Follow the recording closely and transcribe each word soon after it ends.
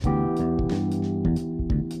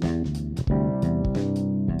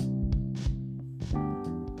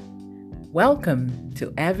Welcome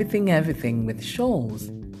to Everything with Shoals.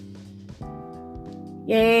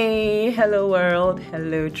 Yay! Hello world,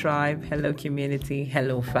 hello tribe, hello community,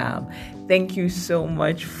 hello fam. Thank you so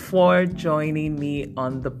much for joining me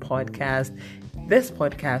on the podcast. This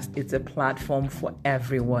podcast is a platform for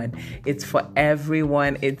everyone. It's for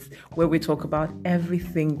everyone. It's where we talk about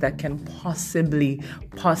everything that can possibly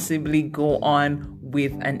go on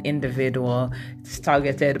with an individual. It's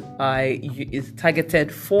targeted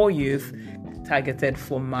for youth, targeted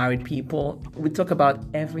for married people. We talk about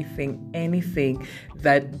anything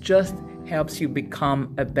that just helps you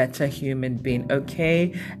become a better human being,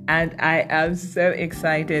 okay? And I am so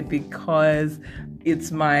excited because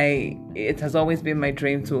it has always been my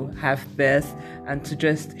dream to have this and to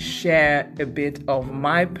just share a bit of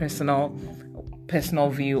my personal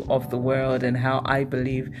view of the world and how I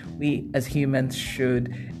believe we as humans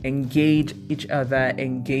should engage each other,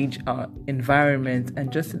 engage our environment,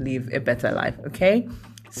 and just live a better life, okay?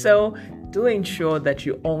 So do ensure that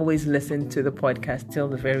you always listen to the podcast till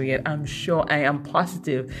the very end. I am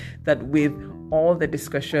positive that with all the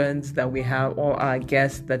discussions that we have, all our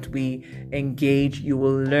guests that we engage, you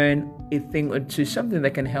will learn a thing or two, something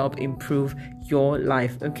that can help improve your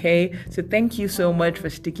life, okay? So thank you so much for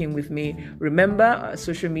sticking with me. Remember, our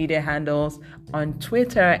social media handles on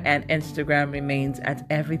Twitter and Instagram remains at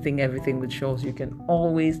everything with Shoals. You can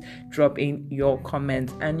always drop in your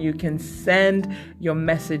comments and you can send your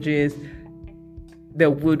messages. There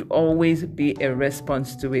would always be a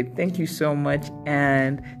response to it. Thank you so much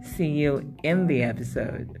and see you in the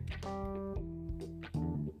episode.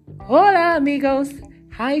 Hola amigos.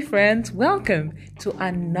 Hi friends. Welcome to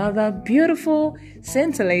another beautiful,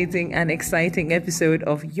 scintillating and exciting episode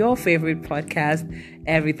of your favorite podcast,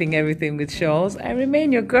 Everything with Shoals. I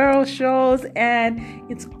remain your girl, Shoals, and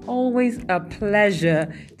it's always a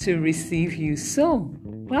pleasure to receive you. So,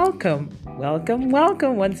 welcome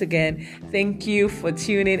once again. Thank you for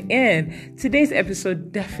tuning in. Today's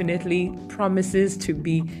episode definitely promises to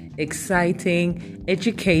be exciting,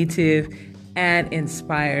 educative, and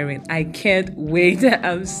inspiring. I can't wait.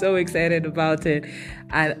 I'm so excited about it.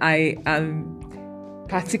 And I am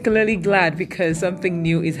particularly glad because something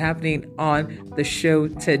new is happening on the show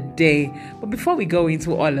today. But before we go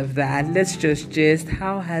into all of that, let's just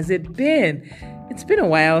how has it been? It's been a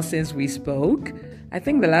while since we spoke. I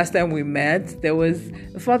think the last time we met, there was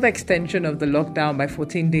a further extension of the lockdown by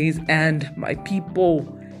 14 days. And my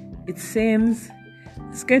people, it seems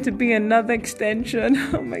it's going to be another extension.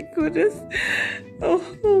 Oh my goodness.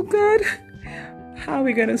 Oh God. How are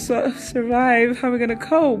we going to survive? How are we going to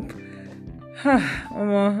cope?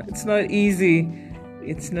 It's not easy.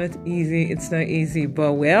 It's not easy.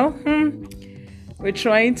 But well, we're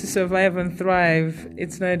trying to survive and thrive.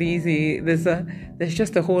 It's not easy. There's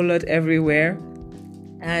just a whole lot everywhere.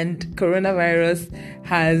 And coronavirus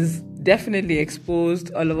has definitely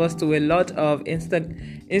exposed all of us to a lot of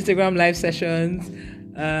Instagram live sessions,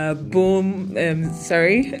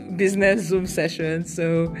 business Zoom sessions.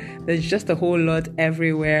 So there's just a whole lot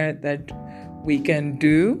everywhere that we can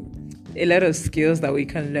do, a lot of skills that we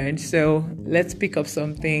can learn. So let's pick up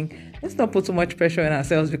something. Let's not put too much pressure on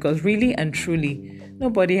ourselves because really and truly,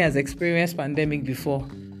 nobody has experienced pandemic before.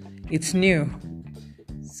 It's new.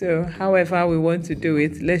 So however we want to do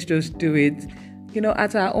it, let's just do it,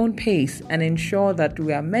 at our own pace and ensure that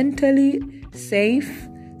we are mentally safe,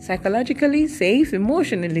 psychologically safe,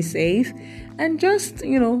 emotionally safe, and just,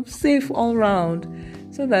 safe all round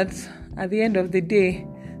so that at the end of the day,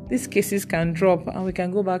 these cases can drop and we can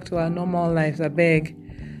go back to our normal lives, I beg.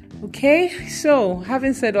 Okay, so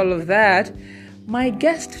having said all of that, my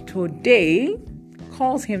guest today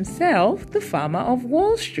calls himself the Farmer of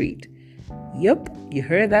Wall Street. Yep, you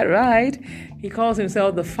heard that right. He calls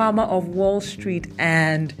himself the Farmer of Wall Street,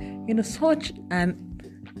 and such an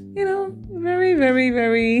very, very,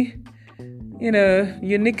 very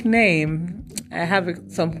unique name. I have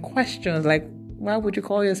some questions like, why would you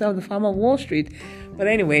call yourself the Farmer of Wall Street? But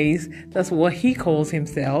anyways, that's what he calls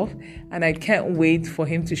himself, and I can't wait for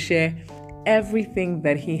him to share everything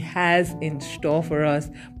that he has in store for us.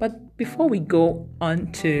 But before we go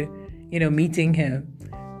on to meeting him,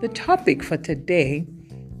 the topic for today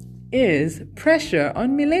is pressure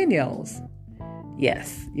on millennials.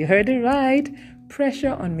 Yes, you heard it right.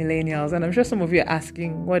 Pressure on millennials. And I'm sure some of you are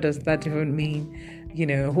asking, what does that even mean?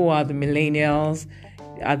 Who are the millennials?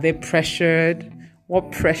 Are they pressured?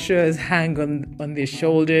 What pressures hang on their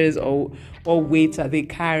shoulders, or what weights are they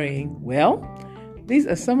carrying? Well, these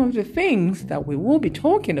are some of the things that we will be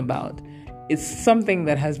talking about. It's something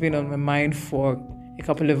that has been on my mind for a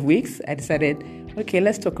couple of weeks. I decided, okay,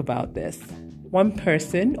 let's talk about this. One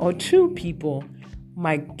person or two people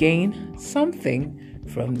might gain something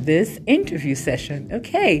from this interview session.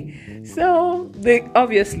 Okay, so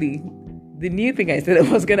obviously the new thing I said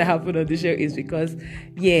that was going to happen on the show is because,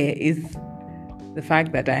 is the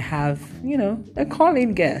fact that I have, a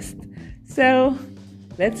call-in guest. So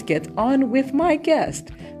let's get on with my guest.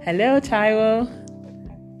 Hello, Taiwo.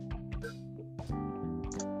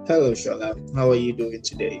 Hello, Shola. How are you doing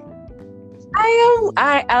today?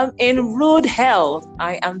 I am in rude health.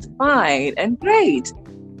 I am fine and great.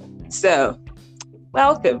 So,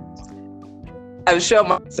 welcome. I'm sure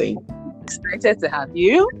I'm excited to have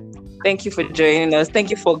you. Thank you for joining us. Thank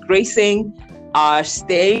you for gracing our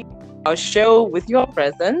show with your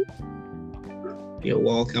presence. You're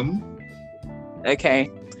welcome.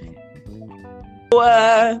 Okay.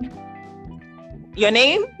 So, your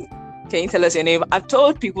name? Can you tell us your name? I've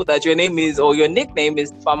told people that your name is, or your nickname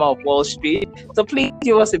is Farmer of Wall Street. So please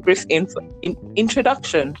give us a brief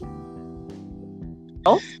introduction.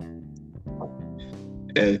 Oh?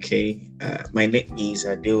 Okay. My name is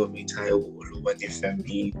Adewumi Taiwo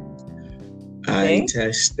Oluwadefemi. I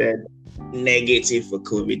tested negative for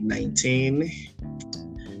COVID-19.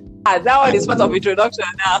 That one is part of introduction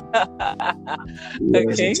now.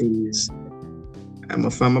 Yes, it is. I'm a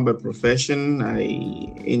farmer by profession.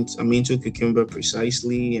 I'm into cucumber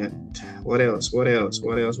precisely. And what else? What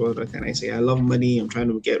can I say? I love money. I'm trying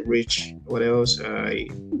to get rich. What else?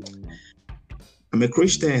 I'm a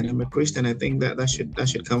Christian. I think that should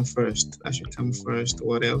come first.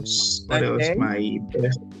 What else? My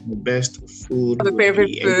best food. The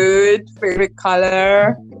favorite food, favorite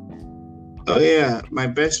color. Oh yeah, my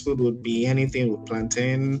best food would be anything with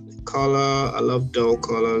plantain color. I love dull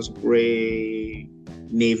colors, gray,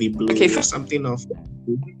 navy blue, something of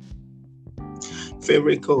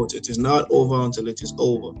favorite coat. It is not over until it is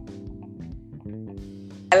over.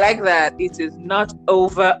 I like that. It is not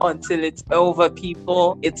over until it's over,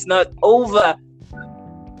 people. It's not over.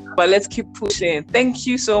 But let's keep pushing. Thank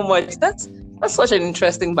you so much. That's such an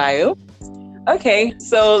interesting bio. Okay,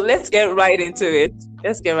 so let's get right into it.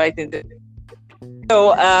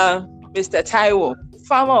 So, Mr. Taiwo,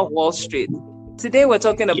 Farmer of Wall Street. Today we're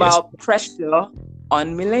talking about pressure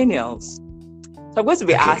on millennials. So I'm going to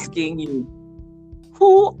be asking you,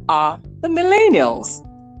 who are the millennials?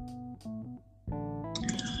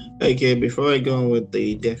 Okay, before I go on with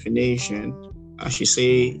the definition, I should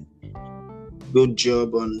say good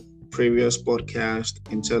job on previous podcast,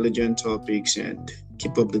 intelligent topics, and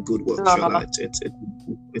keep up the good work, Shola. It's a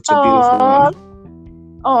beautiful one.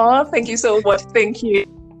 Oh, thank you so much. Thank you.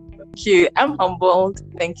 I'm humbled.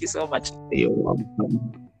 Thank you so much. You're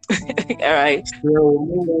welcome. All right. So we'll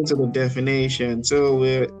move on to the definition. So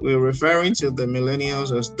we're referring to the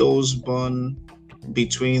millennials as those born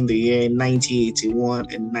between the year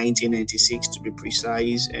 1981 and 1996 to be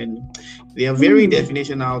precise, and their very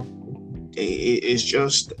definition out is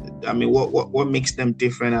just, what makes them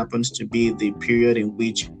different happens to be the period in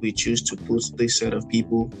which we choose to put this set of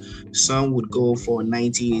people. Some would go for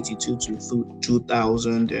 1982 to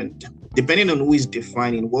 2000, and depending on who is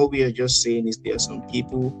defining, what we are just saying is there are some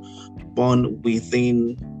people born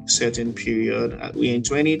within certain period. We're in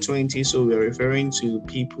 2020, so we're referring to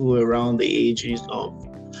people around the ages of,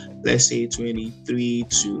 let's say, 23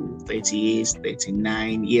 to 38,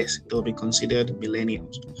 39. Yes, they'll be considered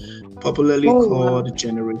millennials, popularly called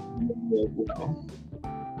Generation Y as well.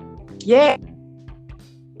 Yeah,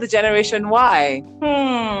 the Generation Y.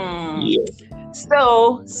 Yeah.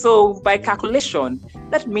 So by calculation,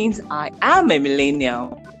 that means I am a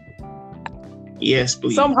millennial. Yes,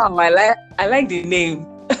 please. Somehow I like the name.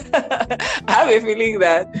 I have a feeling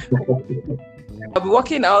that I'll be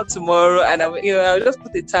working out tomorrow, and I'll just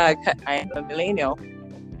put a tag. I am a millennial.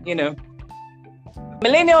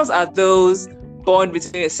 Millennials are those born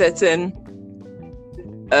between a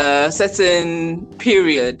certain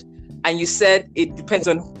period, and you said it depends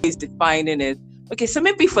on who is defining it. Okay, so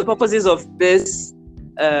maybe for the purposes of this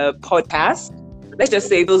podcast, let's just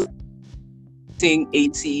say those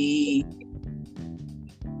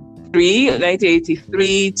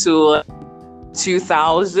 1983 to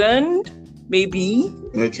 2000, maybe.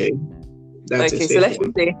 Okay. That's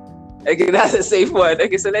a safe one.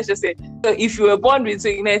 Okay, so let's just say, so if you were born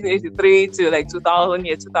between 1983 to like 2000,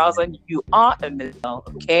 you are a millennial,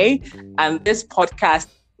 okay? And this podcast,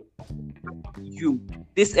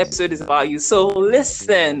 this episode is about you. So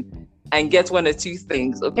listen and get one or two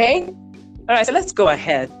things, okay? All right, so let's go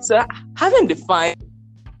ahead. So having defined,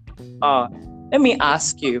 let me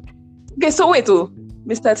ask you. Okay, so wait,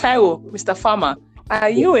 Mr. Taiwo, Mr. Farmer, are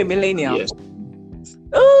you a millennial? Yes. Ooh.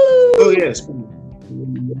 Oh, yes.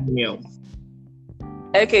 Yeah.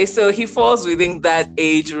 Okay, so he falls within that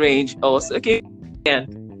age range also. Okay, Yeah.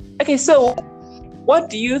 Okay, so what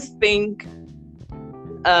do you think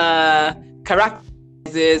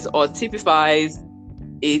characterizes or typifies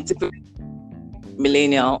a typical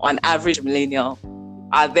millennial, or an average millennial?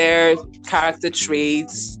 Are there character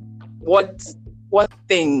traits? What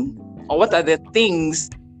thing, or what are the things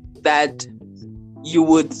that you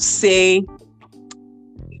would say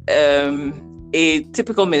a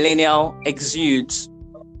typical millennial exudes?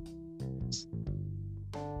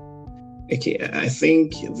 Okay, I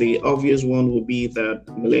think the obvious one would be that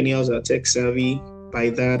millennials are tech savvy. By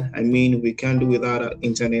that, I mean we can't do without our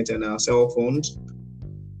internet and our cell phones.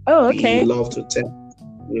 Oh, okay. We love to text.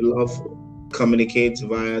 We love communicate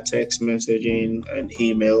via text messaging and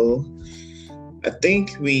email. I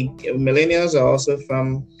think millennials are also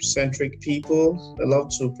farm-centric people. They love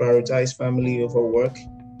to prioritize family over work.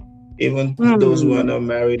 Even those who are not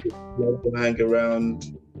married love to hang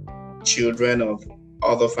around children of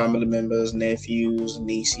other family members, nephews,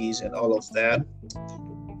 nieces, and all of that.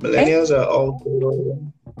 Millennials are also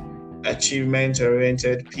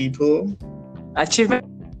achievement-oriented people. Achievement.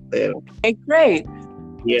 Yeah. Great.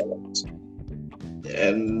 Yeah.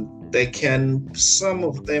 And some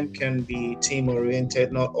of them can be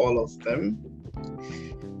team-oriented, not all of them.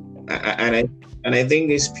 And I think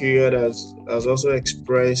this period has also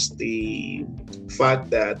expressed the fact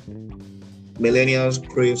that millennials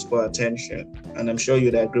craves for attention, and I'm sure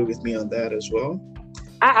you'd agree with me on that as well.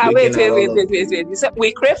 Wait. You said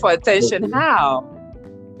we crave for attention. Okay. How?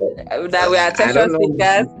 That we are attention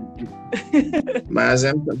seekers. My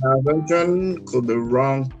assumption could be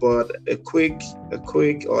wrong, but a quick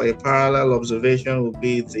or a parallel observation would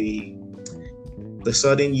be the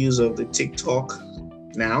sudden use of the TikTok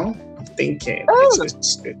now. I'm thinking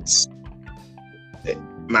it's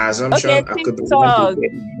my assumption. Okay, I could be wrong.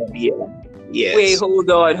 Yeah. Yes. Wait,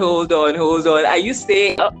 hold on. Are you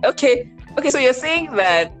saying okay? So you're saying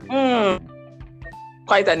that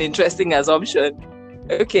quite an interesting assumption.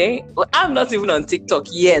 Okay, well, I'm not even on TikTok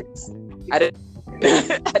yet. I don't know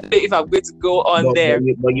if I'm going to go on there.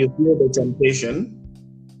 But you feel the temptation?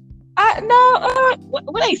 No.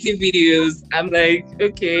 When I see videos, I'm like,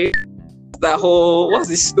 okay, what's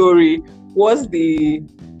the story?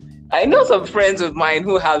 I know some friends of mine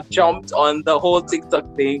who have jumped on the whole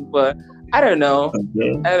TikTok thing, but I don't know.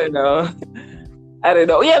 Okay. I don't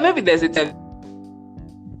know. Yeah, maybe there's a time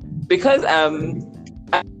because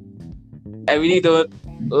I really don't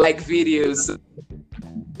like videos,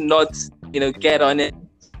 not get on it.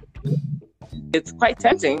 It's quite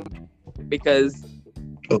tempting because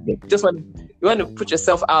you want to put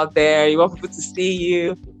yourself out there. You want people to see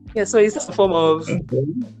you. Yeah, so it's just a form of.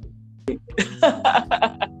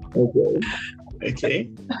 Okay.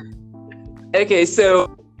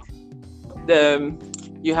 So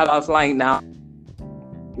you have outlined now.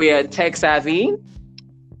 We are tech savvy.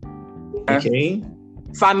 Okay.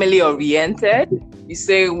 Family oriented. You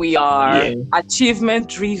say we are achievement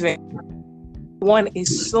driven. One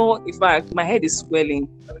is so, in fact, my head is swelling.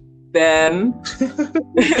 Then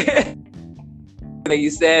you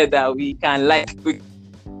said that we can like quick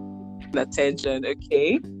attention.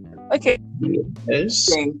 Okay. Yes.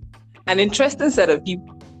 An interesting set of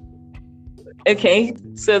people. Okay.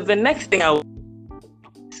 So the next thing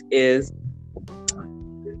is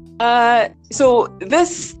so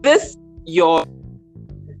this your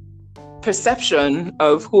perception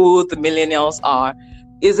of who the millennials are,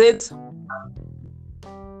 is it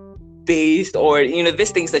based, or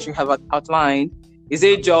these things that you have outlined, is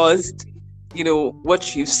it just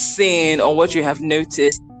what you've seen or what you have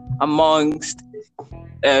noticed amongst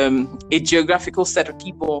a geographical set of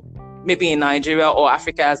people, maybe in Nigeria or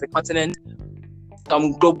Africa as a continent,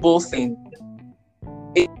 global thing?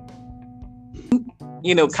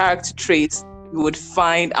 Character traits you would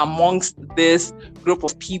find amongst this group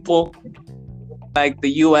of people, like the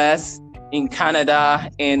US, in Canada,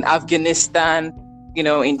 in Afghanistan,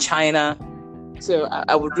 in China. So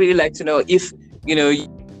I would really like to know if,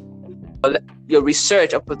 your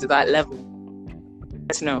research up to that level.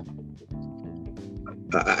 Let's know.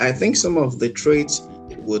 I think some of the traits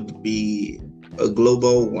would be a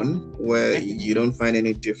global one where you don't find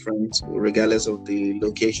any difference regardless of the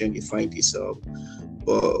location you find yourself,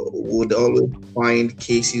 but would always find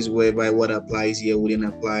cases whereby what applies here wouldn't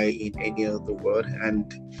apply in any other world. And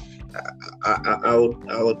I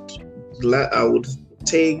would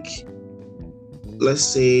take, let's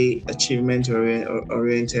say, achievement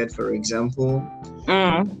oriented, for example.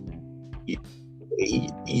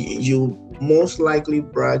 You most likely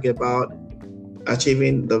brag about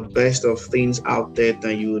achieving the best of things out there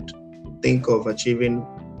than you would think of achieving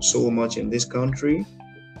so much in this country.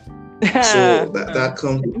 So that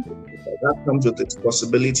comes that comes with its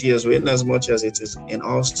possibility as well, in as much as it is in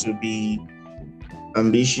us to be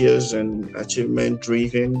ambitious and achievement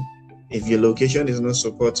driven. If your location is not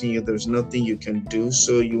supporting you, there's nothing you can do.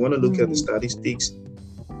 So you want to look at the statistics,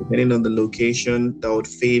 depending on the location, that would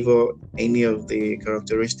favor any of the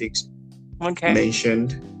characteristics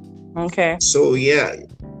mentioned. Okay. So yeah,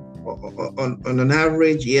 on an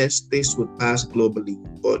average, yes, this would pass globally,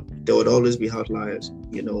 but there would always be outliers.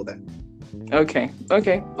 You know that. Okay.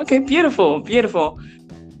 Beautiful.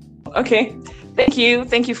 Okay. Thank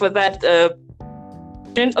you for that.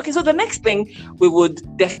 Okay, so the next thing we would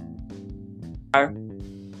definitely are.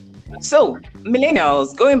 So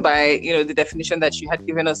millennials, going by the definition that you had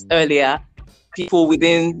given us earlier, people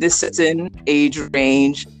within this certain age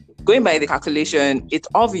range, going by the calculation, it's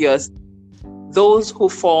obvious those who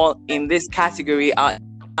fall in this category are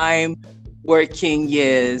time working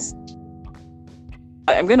years.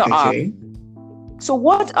 I'm going to ask, so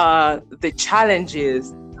what are the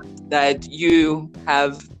challenges that you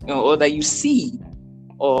have, or that you see,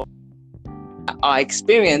 or are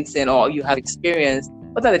experiencing, or you have experienced?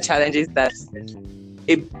 What are the challenges that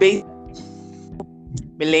a basic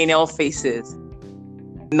millennial faces?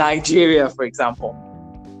 Nigeria, for example.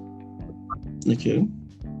 Okay.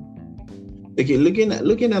 Looking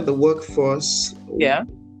at the workforce. Yeah.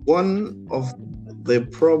 One of the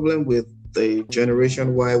problem with the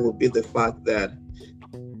Generation Y would be the fact that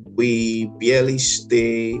we barely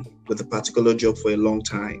stay with a particular job for a long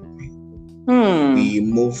time. We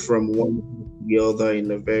move from one to the other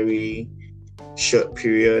in a very short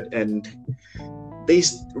period, and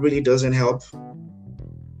this really doesn't help,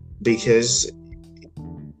 because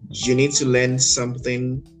you need to learn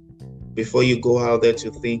something before you go out there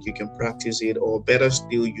to think you can practice it, or better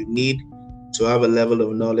still, you need to have a level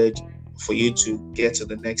of knowledge for you to get to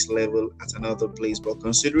the next level at another place. But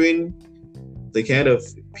considering the kind of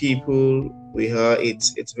people we are,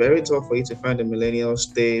 it's very tough for you to find a millennial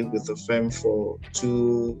stay with the firm for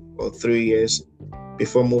 2 or 3 years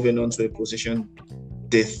before moving on to a position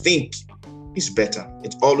they think is better.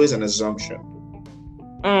 It's always an assumption.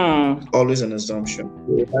 Always an assumption.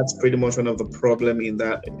 So that's pretty much one of the problem in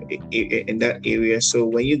that area. So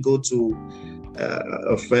when you go to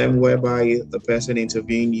a firm whereby the person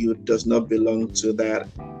interviewing you does not belong to that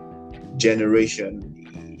generation,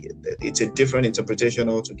 it's a different interpretation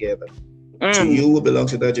altogether. To you who belong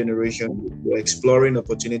to that generation, you're exploring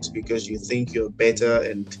opportunity because you think you're better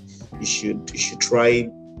and you should try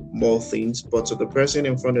more things. But to the person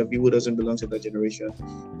in front of you who doesn't belong to that generation,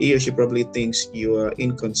 he or she probably thinks you are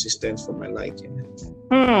inconsistent for my liking.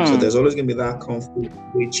 So there's always going to be that conflict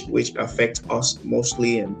which affects us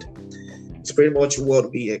mostly, and it's pretty much what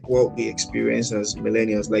we experience as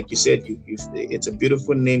millennials. Like you said, it's a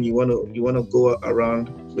beautiful name. You want to go around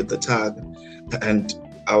with the tag, and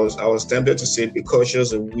I was tempted to say, be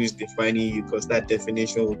cautious of who is defining you, because that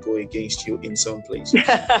definition will go against you in some places.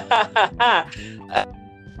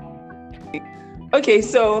 Okay.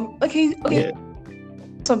 Yeah.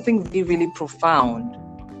 Something really profound,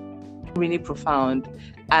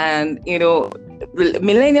 and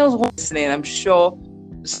millennials listening, I'm sure,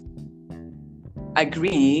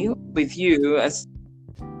 agree with you, as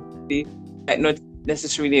I not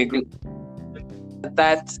necessarily agree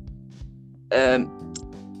that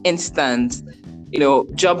instance,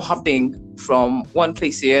 job hopping from one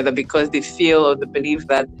place to the other because they feel or they believe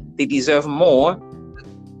that they deserve more.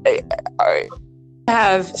 I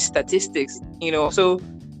have statistics, so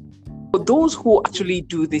for those who actually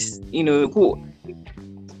do this, who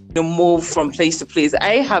move from place to place.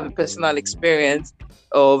 I have a personal experience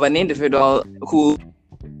of an individual who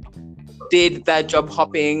did that job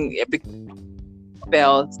hopping,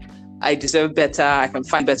 felt I deserve better, I can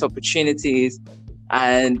find better opportunities,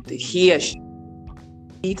 and he or she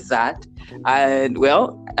did that. And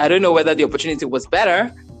well, I don't know whether the opportunity was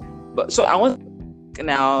better, but so I want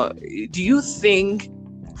now, do you think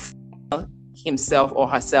himself or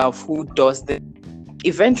herself who does this,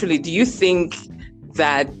 eventually, do you think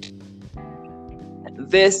that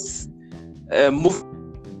this move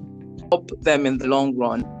help them in the long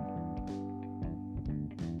run?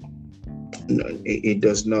 No, it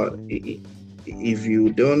does not. If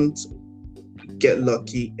you don't get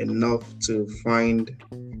lucky enough to find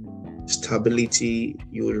stability,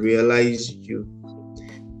 you will realize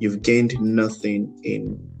you've gained nothing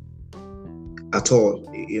at all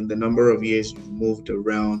in the number of years you've moved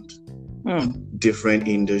around different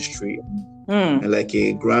industry. And like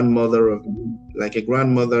a grandmother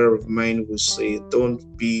of mine would say,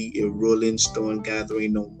 don't be a rolling stone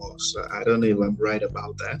gathering no more. So I don't know if I'm right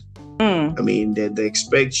about that. I mean, they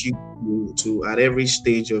expect you to at every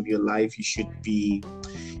stage of your life, you should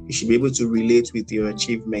you should be able to relate with your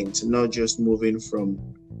achievements, not just moving from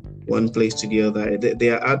one place to the other.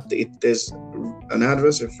 There's an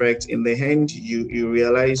adverse effect. In the end, you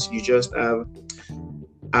realize you just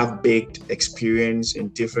have baked experience in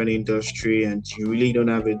different industry, and you really don't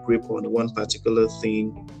have a grip on one particular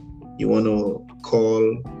thing you want to call.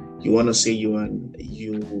 You want to say you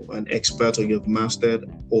an expert, or you've mastered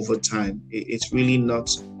over time. It's really not.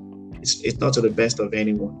 It's not to the best of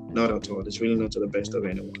anyone. Not at all. It's really not to the best of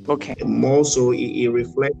anyone. Okay. More so, it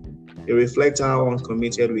reflects how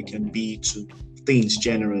uncommitted we can be to things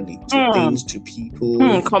generally, to things, to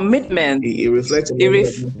people. Commitment. It reflects.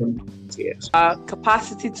 Yes. Our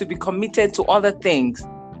capacity to be committed to other things.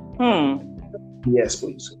 Yes,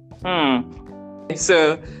 please.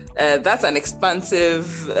 So that's an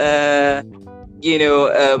expansive,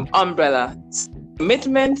 umbrella.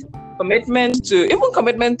 Commitment to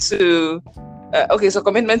commitment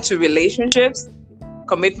to relationships,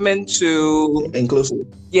 commitment to inclusive.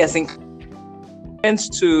 Yes, commitment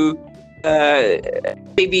to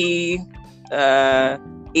maybe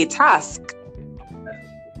a task.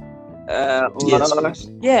 Yes.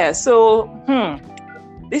 Yeah. So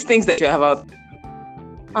these things that you have out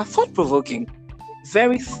are thought-provoking.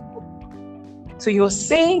 Very. So you're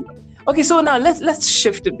saying, okay. So now let's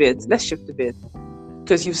shift a bit.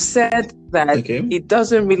 Because you said that it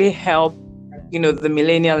doesn't really help, the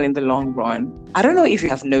millennial in the long run. I don't know if you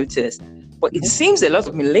have noticed, but it seems a lot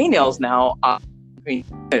of millennials now are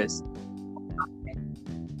entrepreneurs.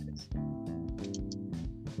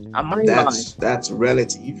 Am I right? That's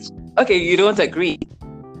relative. Okay, you don't agree.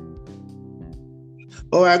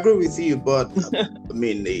 Oh, I agree with you, but I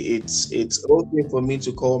mean, it's okay for me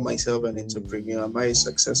to call myself an entrepreneur. Am I a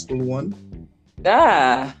successful one?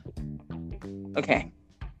 Okay.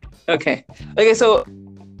 So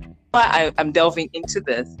I'm delving into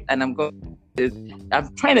this, and I'm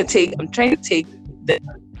trying to take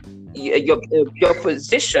your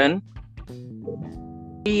position,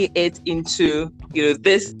 be it into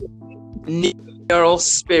this neural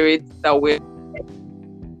spirit that we're.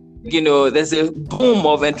 There's a boom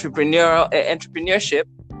of entrepreneurship,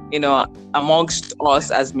 amongst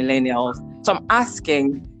us as millennials. So I'm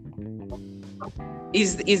asking,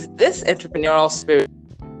 is this entrepreneurial spirit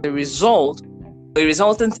the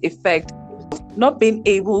resultant effect of not being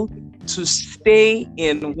able to stay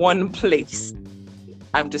in one place?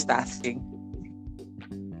 I'm just asking.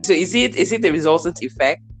 So is it the resultant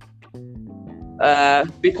effect?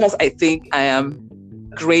 Because I think I am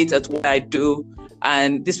great at what I do,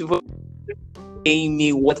 and these people pay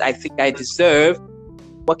me what I think I deserve,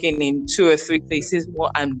 working in 2 or 3 places.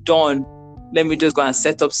 Well, I'm done. Let me just go and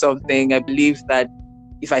set up something. I believe that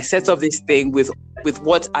if I set up this thing with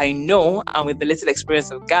what I know and with the little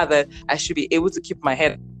experience I've gathered, I should be able to keep my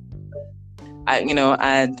head,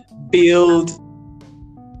 and build.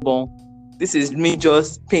 Well, this is me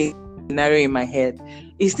just painting a scenario in my head.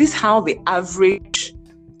 Is this how the average,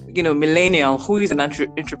 millennial who is an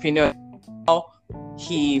entrepreneur, how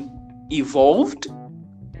he evolved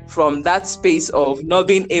from that space of not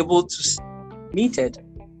being able to meet it,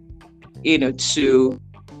 to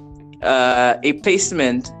a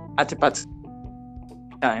placement at a particular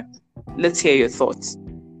time? Let's hear your thoughts.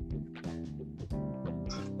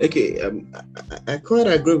 Okay, I quite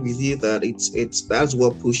agree with you that that's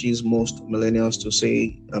what pushes most millennials to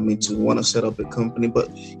say, to want to set up a company. But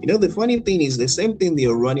the funny thing is, the same thing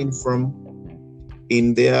they're running from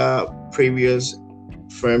in their previous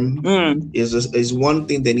firm is one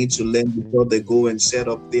thing they need to learn before they go and set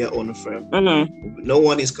up their own firm. No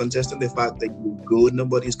one is contesting the fact that you're good.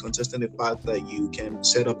 Nobody is contesting the fact that you can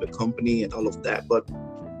set up a company and all of that. But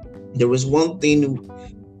there was one thing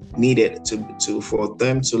needed to for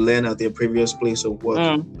them to learn at their previous place of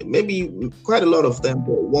work. Maybe quite a lot of them,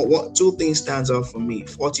 but what 2 things stands out for me: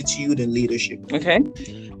 fortitude and leadership. Okay.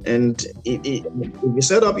 And if you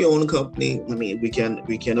set up your own company, we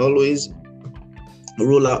can always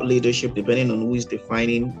rule out leadership depending on who is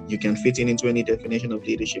defining. You can fit into any definition of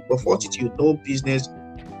leadership, but fortitude, no business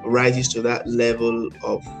rises to that level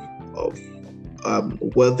of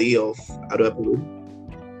worthy of, how do I put it?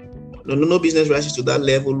 No business rises to that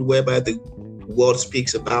level whereby the world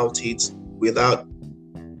speaks about it without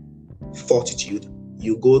fortitude.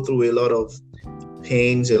 You go through a lot of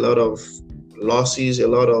pains, a lot of losses, a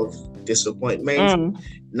lot of disappointment.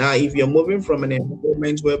 Now, if you're moving from an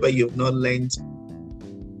environment whereby you've not learned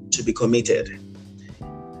to be committed,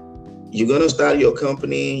 you're going to start your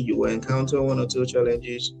company, you will encounter 1 or 2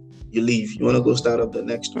 challenges, you leave, you want to go start up the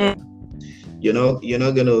next one. You're not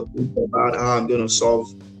going to think about how I'm going to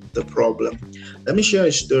solve the problem. Let me share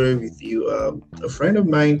a story with you. A friend of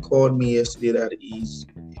mine called me yesterday that his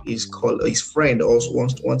friend also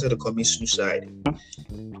wanted to commit suicide.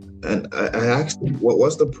 And I asked him,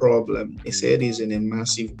 what's the problem? He said he's in a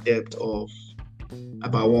massive debt of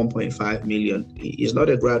about 1.5 million. He's not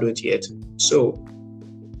a graduate yet. So,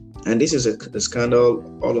 and this is a scandal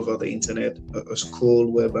all over the internet, a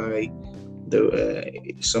school whereby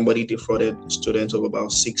somebody defrauded students of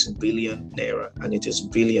about 6 billion naira, and it is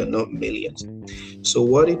billion, not millions. So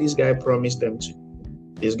what did this guy promise them to?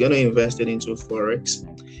 He's going to invest it into Forex.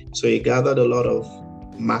 So he gathered a lot of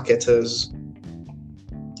marketers,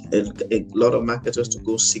 to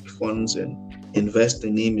go seek funds and invest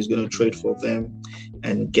in him. He's going to trade for them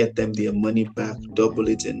and get them their money back, double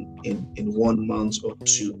it in 1 month or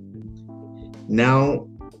 2. Now,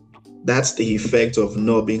 that's the effect of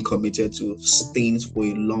not being committed to things for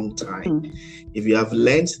a long time. If you have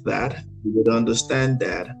learned that, you would understand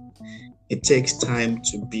that it takes time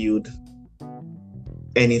to build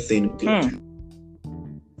anything good.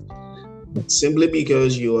 Simply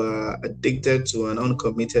because you are addicted to an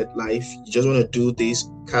uncommitted life, you just want to do this,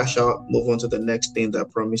 cash out, move on to the next thing that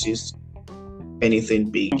promises anything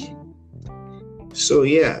big. So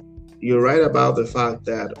yeah, you're right about the fact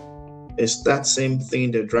that it's that same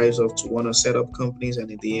thing that drives us to want to set up companies,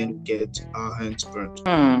 and in the end, we get our hands burnt.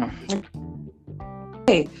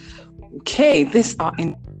 Okay. These are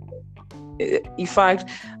in fact,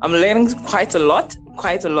 I'm learning quite a lot.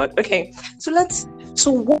 Okay,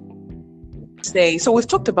 so we've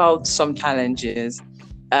talked about some challenges,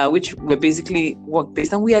 which were basically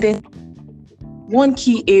work-based, and we had in one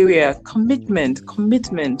key area, commitment.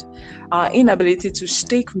 Our inability to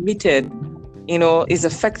stay committed, is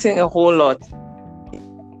affecting a whole lot.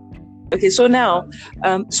 Okay, so now,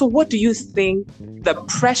 so what do you think the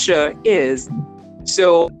pressure is?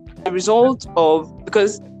 So the result of,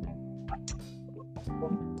 because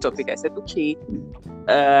topic, I said, okay,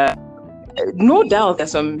 no doubt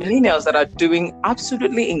there's some millennials that are doing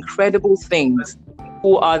absolutely incredible things,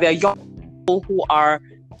 they're young people who are,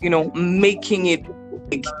 making it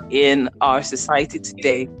big in our society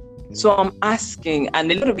today. So I'm asking, and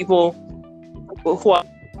a lot of people who are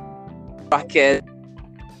bracket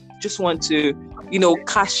just want to,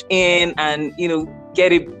 cash in and,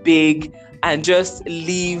 get it big and just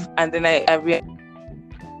leave. And then I realize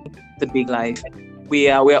the big life.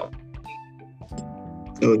 We're all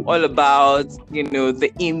about,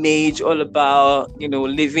 the image, all about,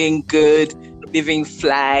 living good, living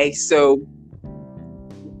fly. So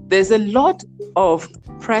there's a lot of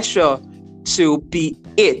pressure to be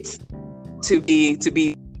it, to be,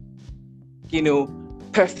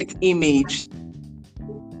 perfect image,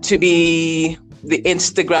 to be the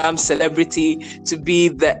Instagram celebrity, to be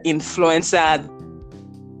the influencer,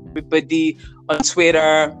 everybody on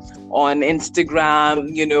Twitter, on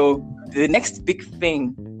Instagram, the next big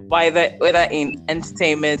thing, whether in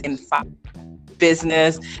entertainment, in fact,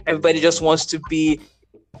 business, everybody just wants to be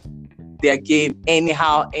their game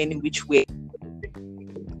anyhow, any which way.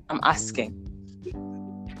 I'm asking,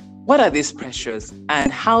 what are these pressures,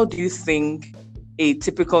 and how do you think a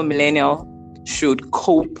typical millennial should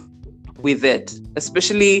cope with it?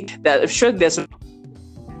 Especially that I'm sure there's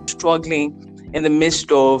struggling in the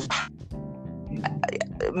midst of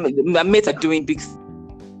my mates are doing big things.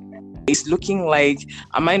 It's looking like,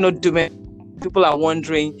 am I not doing? People are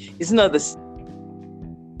wondering, isn't that the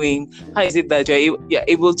same? How is it that you're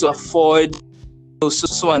able to afford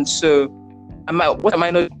so and so? What am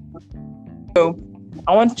I not? So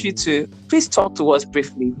I want you to please talk to us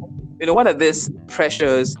briefly. What are these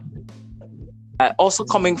pressures? Also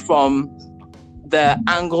coming from the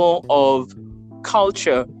angle of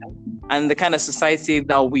culture and the kind of society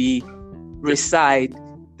that we reside.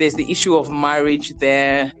 There's the issue of marriage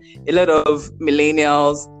there. A lot of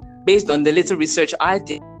millennials, based on the little research I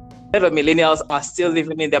did, a lot of millennials are still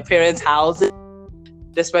living in their parents' houses,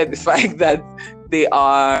 despite the fact that they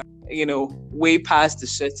are, way past a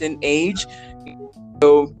certain age.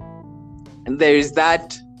 So there's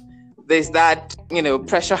that,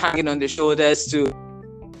 pressure hanging on their shoulders too.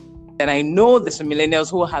 And I know there's some millennials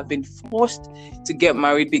who have been forced to get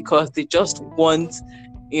married because they just want,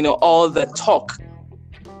 all the talk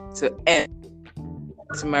to end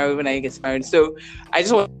to marry when I get married. So I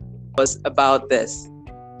just want to talk us about this.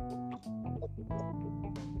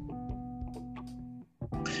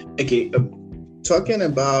 Okay, talking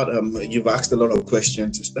about you've asked a lot of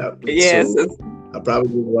questions to start with. Yes. So I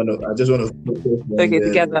just want to focus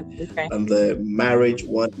on the marriage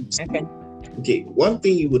one. Okay, one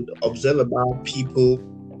thing you would observe about people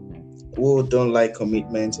who don't like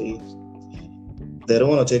commitment is they don't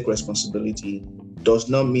want to take responsibility. does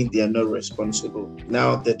not mean they are not responsible.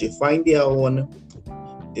 Now they define their own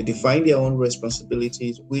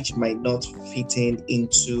responsibilities, which might not fit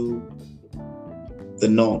into the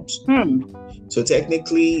norms. So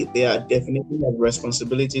technically, their definition of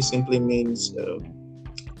responsibility simply means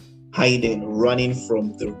hiding, running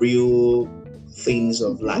from the real things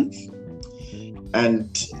of life.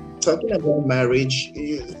 And talking about marriage,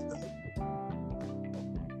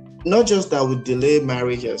 not just that we delay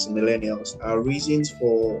marriage as millennials, our reasons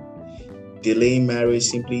for delaying marriage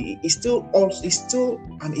simply is still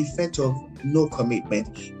an effect of no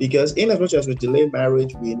commitment. Because in as much as we delay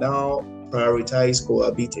marriage, we now prioritize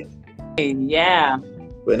cohabiting. Yeah.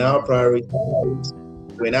 We now prioritize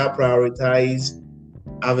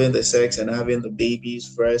having the sex and having the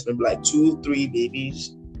babies first, maybe like 2-3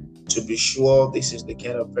 babies, to be sure this is the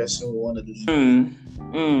kind of person we want to leave.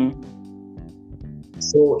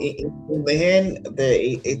 So in the end,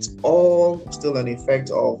 it's all still an effect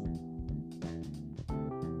of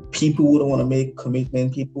people who don't want to make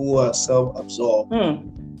commitment, people who are self-absorbed.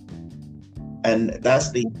 And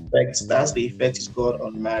that's the effect it's got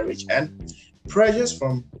on marriage. And pressures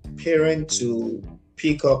from parents to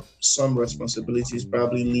pick up some responsibilities,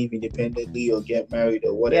 probably live independently or get married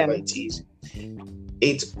or whatever it is.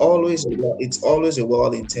 It's always a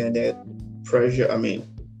well-intended pressure. I mean,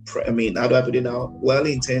 how do I put it now?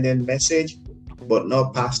 Well-intended message, but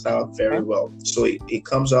not passed out very well. So it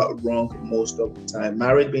comes out wrong most of the time.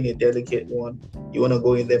 Marriage being a delicate one, you want to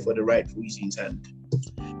go in there for the right reasons, and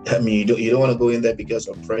I mean, you don't want to go in there because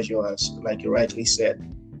of pressure, as like you rightly said.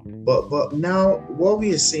 But now what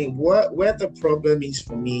we are seeing, where the problem is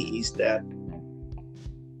for me is that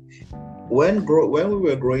when we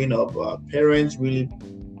were growing up, our parents really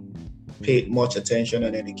paid much attention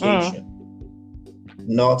on education,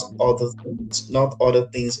 not other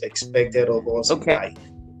things expected of us in life.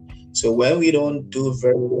 So when we don't do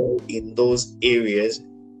very well in those areas,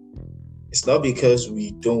 it's not because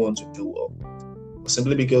we don't want to do well,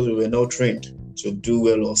 simply because we were not trained to do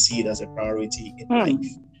well or see it as a priority in life.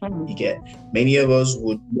 You get, many of us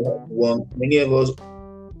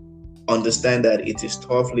understand that it is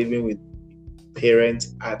tough living with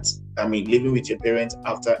living with your parents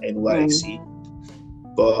after NYC.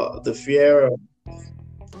 But the fear of,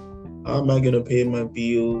 how am I going to pay my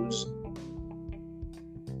bills?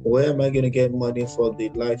 Where am I going to get money for the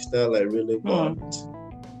lifestyle I really want?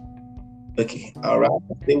 Okay, I'll rather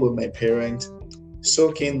stay with my parents,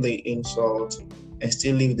 soak in the insult, and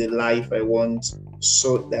still live the life I want,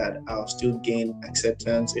 so that I'll still gain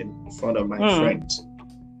acceptance in front of my friends.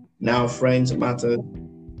 Now, friend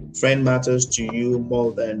matters to you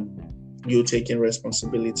more than you taking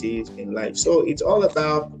responsibilities in life. So it's all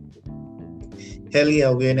about early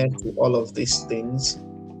awareness to all of these things.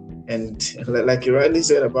 And like you rightly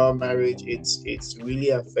said about marriage, it's really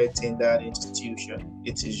affecting that institution.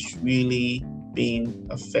 It is really being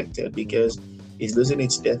affected because it's losing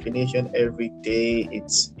its definition every day.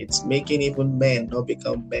 It's making even men not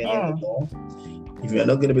become men anymore. If you're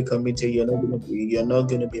not going to be committed, you're not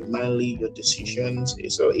going to be manly. Your decisions.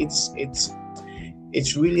 So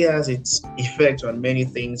it really has its effect on many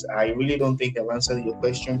things. I really don't think I've answered your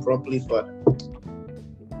question properly, but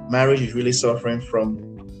marriage is really suffering from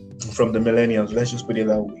the millennials. Let's just put it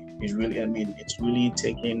that way. It's really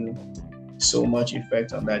taking so much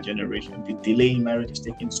effect on that generation. The delay in marriage is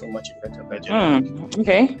taking so much effect on that generation.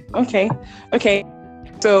 Okay.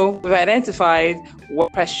 So we've identified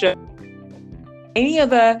what pressure. Any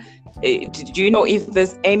other? Do you know if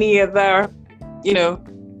there's any other?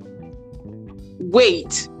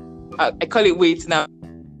 Weight. I call it weight now.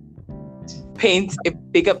 Paint a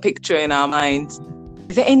bigger picture in our minds.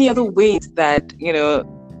 Is there any other weight that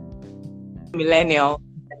millennial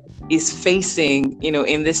is facing?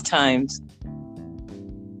 In these times.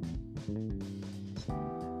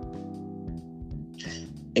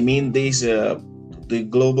 I mean, there's the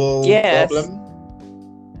global problem.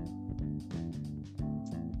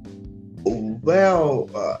 Well,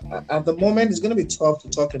 at the moment, it's going to be tough to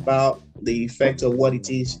talk about the effect of what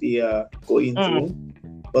it is they are going through.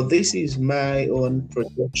 But this is my own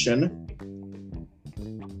projection.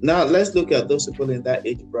 Now, let's look at those people in that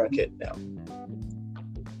age bracket now.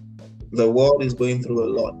 The world is going through a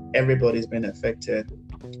lot. Everybody's been affected.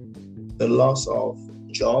 The loss of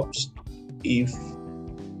jobs,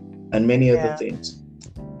 and many other things.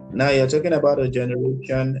 Now you're talking about a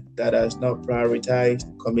generation that has not prioritized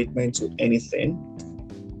commitment to anything.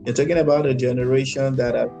 You're talking about a generation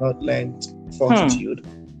that has not learned fortitude.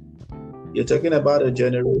 You're talking about a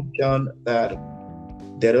generation that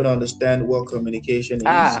they don't understand what communication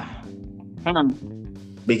is.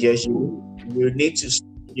 Because you need to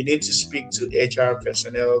you need to speak to HR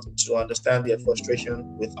personnel to understand their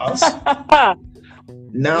frustration with us.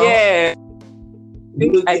 Now, yeah,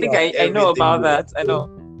 I think I know about that. I know.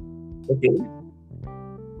 Okay.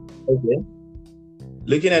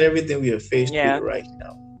 Looking at everything we are faced Yeah. with right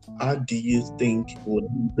now, how do you think we'll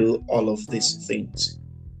do all of these things?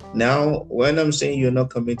 Now, when I'm saying you're not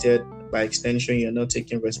committed, by extension, you're not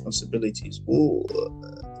taking responsibilities. Who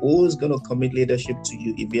is going to commit leadership to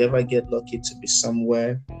you if you ever get lucky to be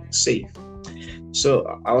somewhere safe?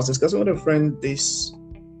 So I was discussing with a friend this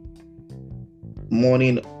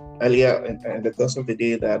morning, earlier in the course of the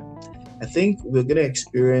day, that I think we're going to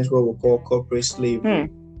experience what we call corporate slavery.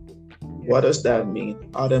 What does that mean?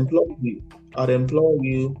 I'd employ you,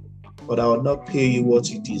 but I would not pay you what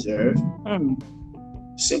you deserve.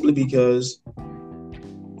 Simply because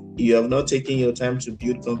you have not taken your time to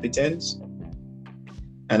build competence,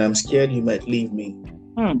 and I'm scared you might leave me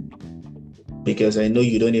because I know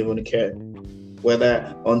you don't even care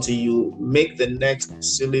whether until you make the next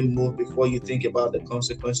silly move before you think about the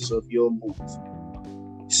consequences of your move.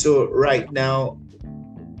 So right now,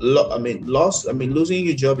 losing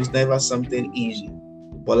your job is never something easy,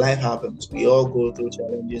 but life happens. We all go through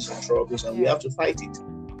challenges and troubles, and we have to fight it.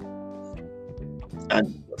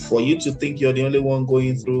 And for you to think you're the only one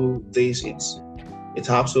going through this, it's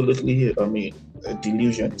absolutely, a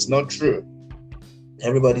delusion. It's not true.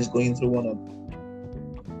 Everybody's going through one or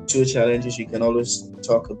two challenges you can always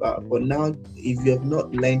talk about. But now, if you have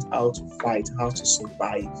not learned how to fight, how to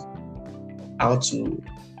survive, how to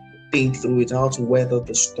think through it, how to weather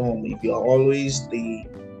the storm, if you are always the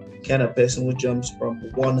kind of person who jumps from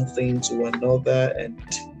one thing to another, and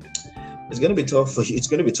it's going to be tough for you. It's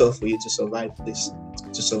going to be tough for you to survive this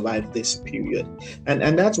period.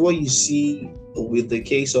 And that's what you see with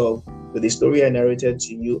the story I narrated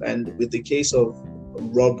to you, and with the case of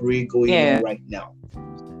robbery going on right now.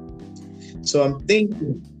 So I'm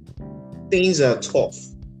thinking things are tough.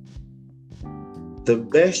 The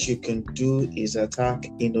best you can do is attack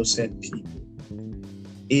innocent people.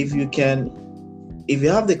 If you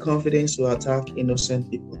have the confidence to attack innocent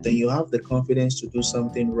people, then you have the confidence to do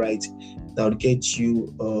something right that will get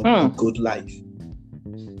you a good life.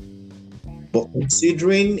 But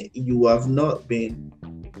considering you have not been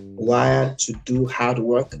wired to do hard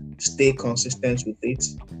work, stay consistent with it,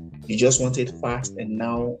 you just want it fast, and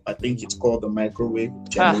now I think it's called the microwave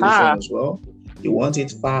generation as well. You want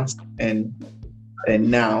it fast, and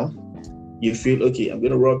now you feel, okay, I'm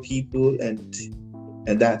going to rob people, and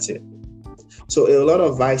that's it. So a lot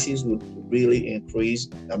of vices would really increase.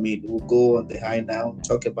 We'll go on the high now,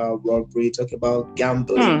 talk about robbery, talk about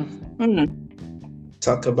gambling,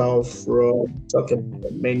 talk about fraud, talk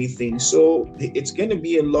about many things. So it's going to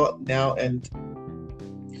be a lot now. And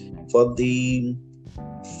for the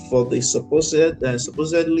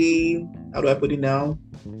supposedly, how do I put it now,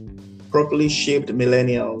 properly shaped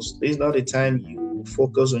millennials, this is not the time you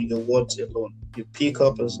focus on your words alone. You pick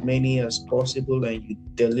up as many as possible, and you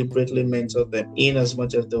deliberately mentor them in as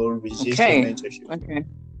much as they will resist your mentorship.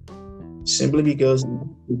 Simply because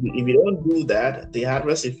if you don't do that, the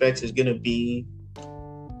adverse effect is going to be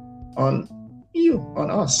on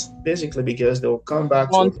us, basically, because they will come back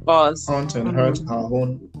to hunt and hurt our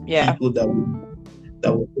own people that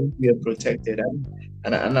will think we are protected.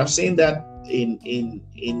 And I've seen that in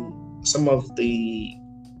some of the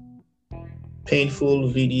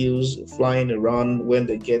painful videos flying around when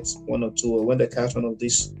they get one or two, or when they catch one or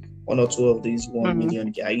two of these 1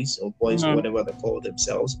 million guys or boys or whatever they call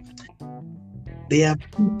themselves. They are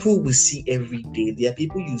people we see every day. They are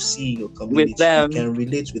people you see in your community. You can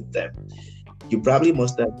relate with them. You probably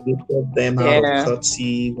must have hated them out of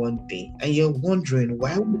courtesy one day, and you're wondering,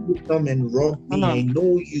 why would you come and rob me? I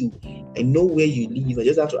know you. I know where you live. I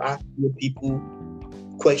just have to ask you people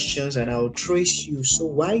questions, and I'll trace you. So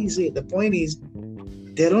why is it? The point is,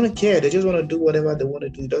 they don't care. They just want to do whatever they want to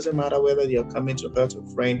do. It doesn't matter whether you're coming to hurt a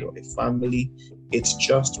friend or a family. It's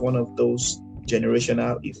just one of those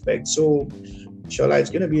generational effects. So Shola,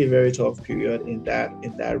 it's going to be a very tough period in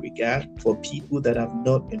that regard for people that have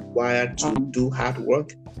not been wired to do hard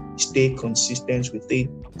work. Stay consistent with it,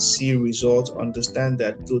 see results, understand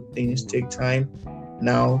that good things take time.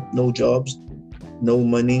 Now, no jobs, no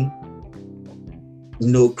money,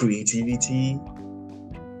 no creativity,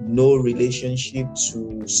 no relationship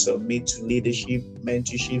to submit to leadership,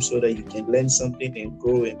 mentorship, so that you can learn something and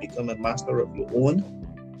grow and become a master of your own.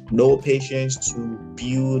 No patience to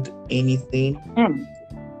build anything.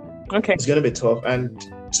 Okay, it's gonna be tough. And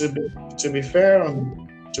to be fair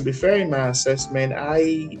in my assessment,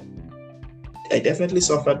 I definitely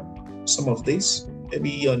suffered some of this.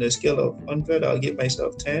 Maybe on a scale of 100, I'll give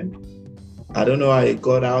myself 10. I don't know how it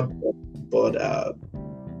got out, but I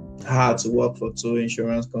had to work for two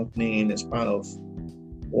insurance companies in the span of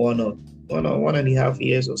one and a half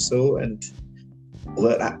years or so. And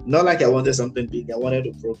well, not like I wanted something big. I wanted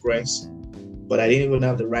to progress, but I didn't even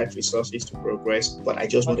have the right resources to progress. But I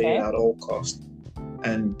just wanted it at all costs.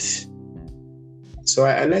 And so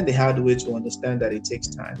I learned the hard way to understand that it takes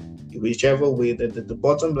time. Whichever way, the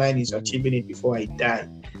bottom line is achieving it before I die,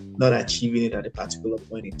 not achieving it at a particular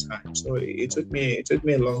point in time. So it took me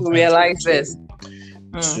a long time realize this.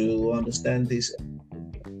 To understand this.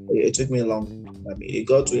 It took me a long time. I mean, it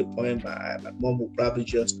got to a point my mom would probably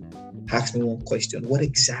just ask me one question: what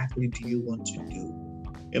exactly do you want to do?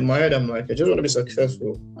 In my head, I'm like, I just want to be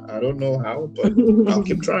successful. I don't know how, but I'll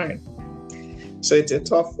keep trying. So it's a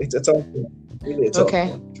tough one. Really a tough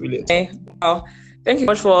one. Really a tough one. Oh, thank you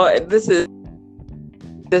much for this.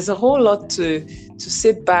 There's a whole lot to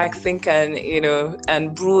sit back, think,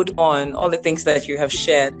 and brood on all the things that you have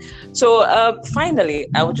shared. So finally,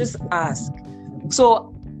 I would just ask,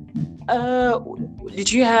 so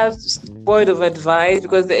did you have word of advice?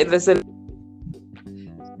 Because there's a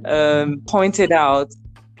pointed out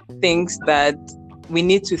things that we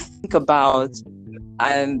need to think about,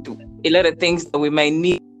 and a lot of things that we might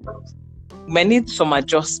need some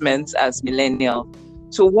adjustments as millennials.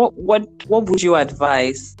 So what would you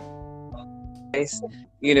advise?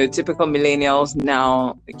 Typical millennials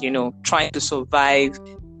now, trying to survive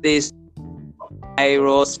this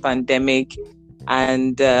virus pandemic,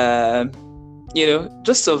 and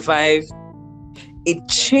just survive a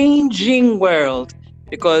changing world.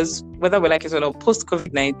 Because whether we like it or not, post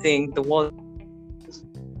COVID-19, the world,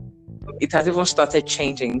 it has even started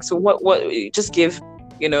changing. So what just give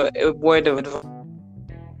a word of advice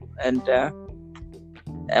and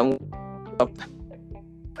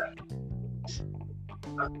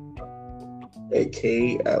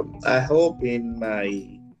Okay, I hope in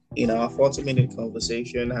our 40-minute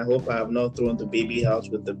conversation, I hope I have not thrown the baby out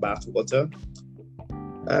with the bathwater.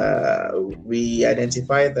 We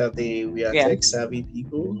identified that we are tech savvy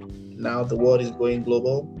people. Now the world is going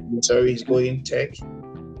global. Military is going tech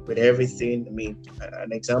with everything. I mean,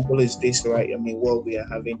 an example is this, right? I mean, what we are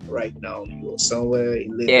having right now. You're somewhere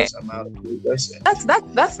in Lagos, I'm out of Lagos. That's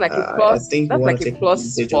like a plus. That's like a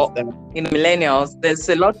plus for millennials. There's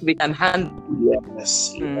a lot we can handle.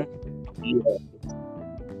 Yes.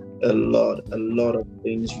 A lot of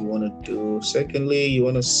things you want to do. Secondly, we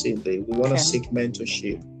want to seek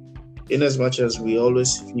mentorship. In as much as we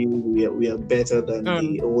always feel we are better than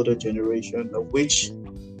the older generation, of which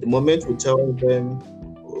the moment we tell them,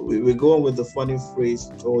 we go on with the funny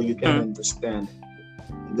phrase, "Oh, you can't understand."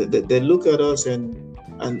 They look at us and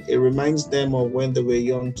it reminds them of when they were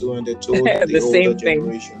young too, and they told the older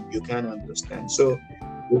generation, "You can't understand." So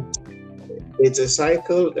it's a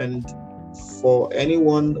cycle, and for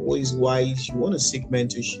anyone who is wise, you want to seek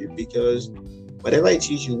mentorship, because whatever it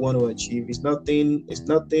is you want to achieve is nothing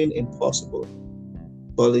impossible.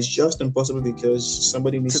 But it's just impossible because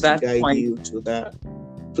somebody needs to guide you to that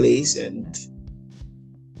place and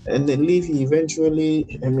then leave you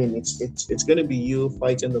eventually. I mean, it's going to be you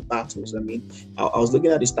fighting the battles. I mean, I was looking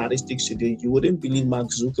at the statistics today. You wouldn't believe Mark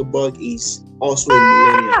Zuckerberg is also a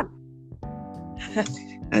millennial.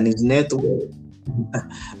 And his net worth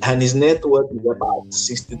is about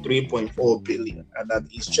 63.4 billion, and that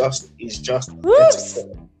is just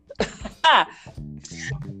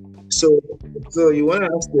so you want to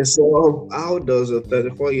ask yourself, how does a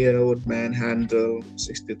 34-year-old man handle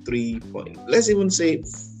let's even say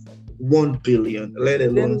 1 billion, let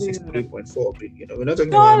alone 63.4 billion? We're not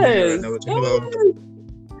talking about money right now, we're talking about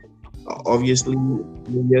obviously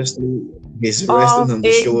he's resting on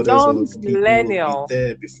the shoulders of the people who be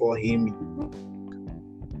there before him.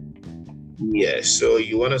 Yeah, so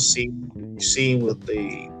you want to see him with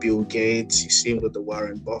the Bill Gates, you see him with the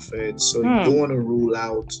Warren Buffett. So you don't want to rule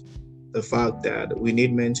out the fact that we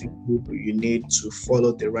need mentoring. You need to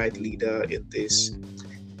follow the right leader in this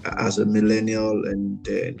as a millennial, and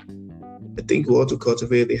I think we ought to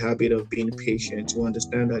cultivate the habit of being patient, to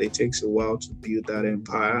understand that it takes a while to build that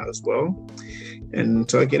empire as well. And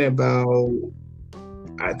talking about,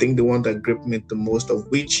 I think the one that gripped me the most, of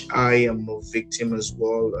which I am a victim as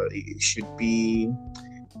well, it should be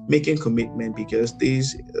making commitment, because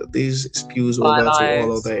this spills over to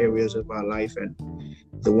all other areas of our life. And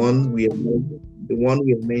the one we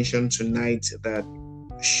have mentioned tonight that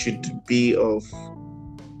should be of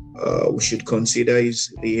we should consider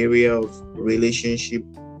is the area of relationship,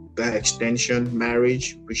 by extension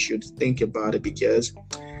marriage. We should think about it, because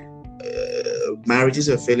marriages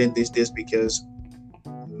are failing these days because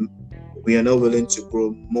we are not willing to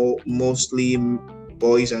grow. Mostly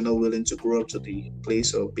boys are not willing to grow up to the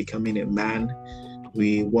place of becoming a man.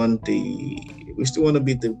 We still want to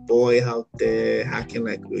be the boy out there acting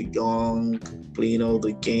like we're young, playing all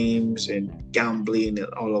the games and gambling and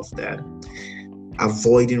all of that,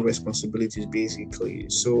 avoiding responsibilities basically.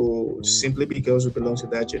 So simply because we belong to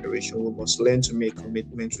that generation, we must learn to make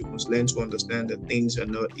commitments. We must learn to understand that things are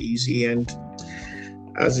not easy. And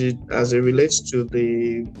as it relates to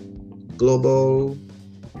the global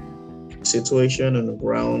situation on the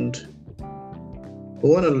ground, we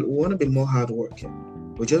want to be more hardworking.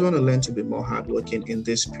 We just want to learn to be more hardworking in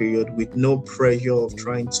this period with no pressure of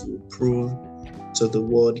trying to prove to the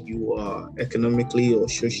world you are economically or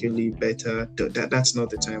socially better. That's not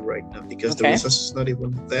the time right now, because the resources not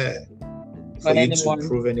even there for you to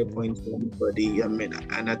prove any point to anybody. I mean,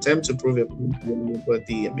 an attempt to prove a point to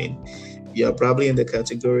anybody, I mean, you're probably in the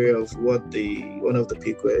category of what one of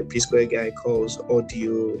the P Square guy calls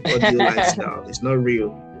audio lifestyle. It's not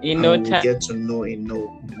real. We get to know in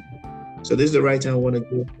no. So this is the right time we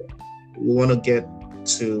want to get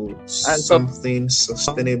to something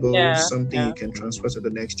sustainable, something you can transfer to the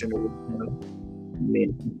next generation. I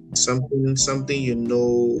mean, something you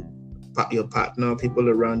know, your partner, people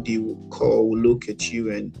around you will look at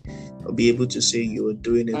you and be able to say you're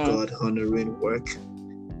doing a God-honoring work.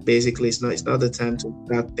 Basically, it's not the time to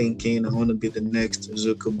start thinking I want to be the next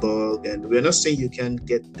Zuckerberg. And we're not saying you can't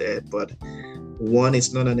get there, but one,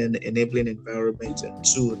 it's not an enabling environment, and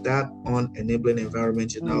two, that unenabling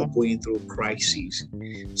environment is now going through crises.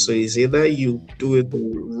 So it's either you do it the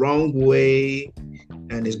wrong way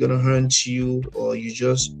and it's going to hurt you, or you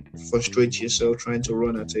just frustrate yourself trying to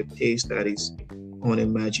run at a pace that is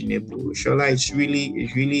unimaginable. Shola, it's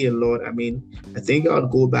really a lot. I mean, I think I'll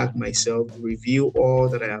go back myself, review all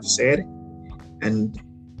that I have said, and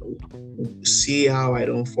see how I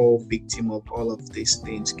don't fall victim of all of these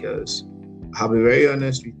things, because I'll be very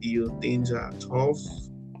honest with you, things are tough.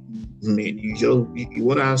 I mean, you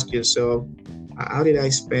want to ask yourself, how did I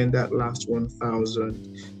spend that last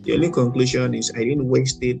 1,000? The only conclusion is I didn't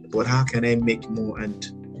waste it, but how can I make more? And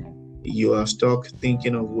you are stuck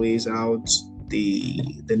thinking of ways out. The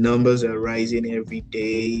numbers are rising every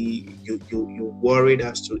day. You're worried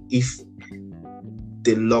as to if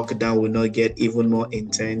the lockdown will not get even more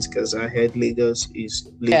intense, because I heard Lagos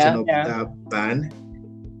is lifting up that ban.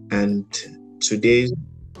 And today's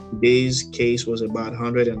case was about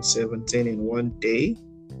 117 in one day,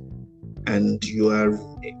 and you are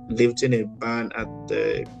lifting a ban at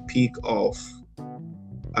the peak of,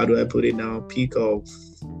 how do I put it now, peak of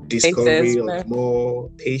discovery of more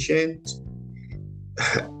patients.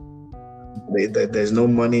 There's no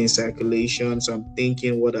money in circulation, so I'm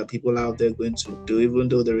thinking, what are people out there going to do? Even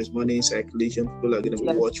though there is money in circulation, people are going to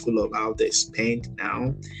be watchful of how they spend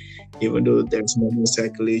now. Even though there's money in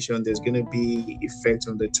circulation, there's going to be effect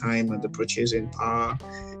on the time and the purchasing power.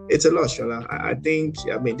 It's a lot, Shola. I think,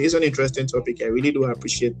 this is an interesting topic. I really do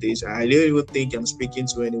appreciate this. I really don't think I'm speaking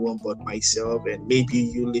to anyone but myself, and maybe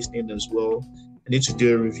you listening as well. I need to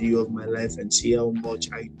do a review of my life and see how much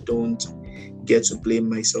I don't get to blame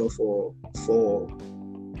myself for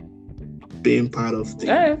being part of the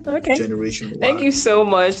generation. Thank you so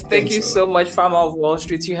much. Thank you so much, Farmer of Wall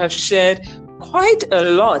Street. You have shared quite a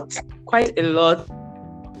lot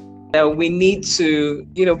that we need to,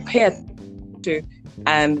 pay attention to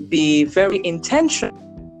and be intentional,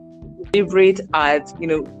 deliberate at,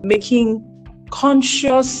 making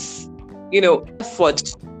conscious,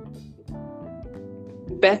 effort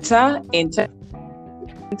better in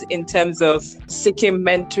terms of seeking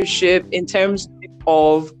mentorship, in terms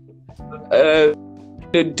of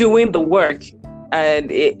doing the work,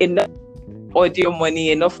 and enough audio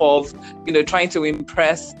money, enough of trying to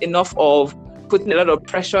impress, enough of putting a lot of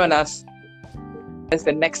pressure on us as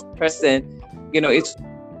the next person. It's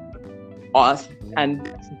us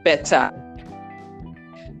and better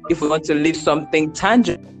if we want to leave something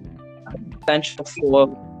tangible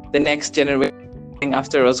for the next generation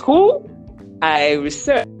after us, who I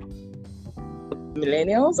research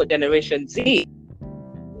millennials or Generation Z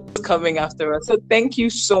coming after us. So thank you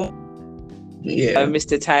so much,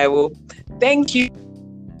 Mr. Taiwo. Thank you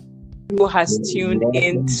who has tuned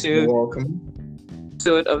into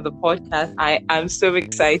episode of the podcast. I am so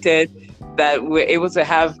excited that we're able to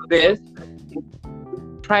have this.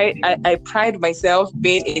 I pride myself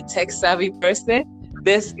being a tech savvy person.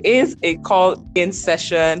 This is a call-in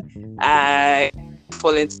session. I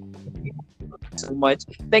fall into so much.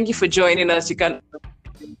 Thank you for joining us. You can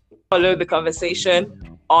follow the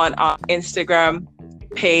conversation on our Instagram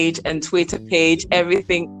page and Twitter page.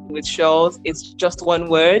 Everything with Shoals. It's just one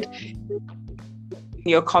word.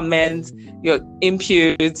 your comments, your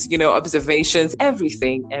inputs, observations,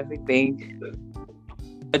 everything.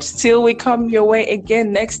 But till we come your way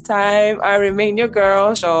again next time, I remain your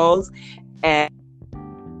girl, Charles, and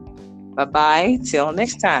bye-bye till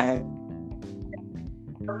next time.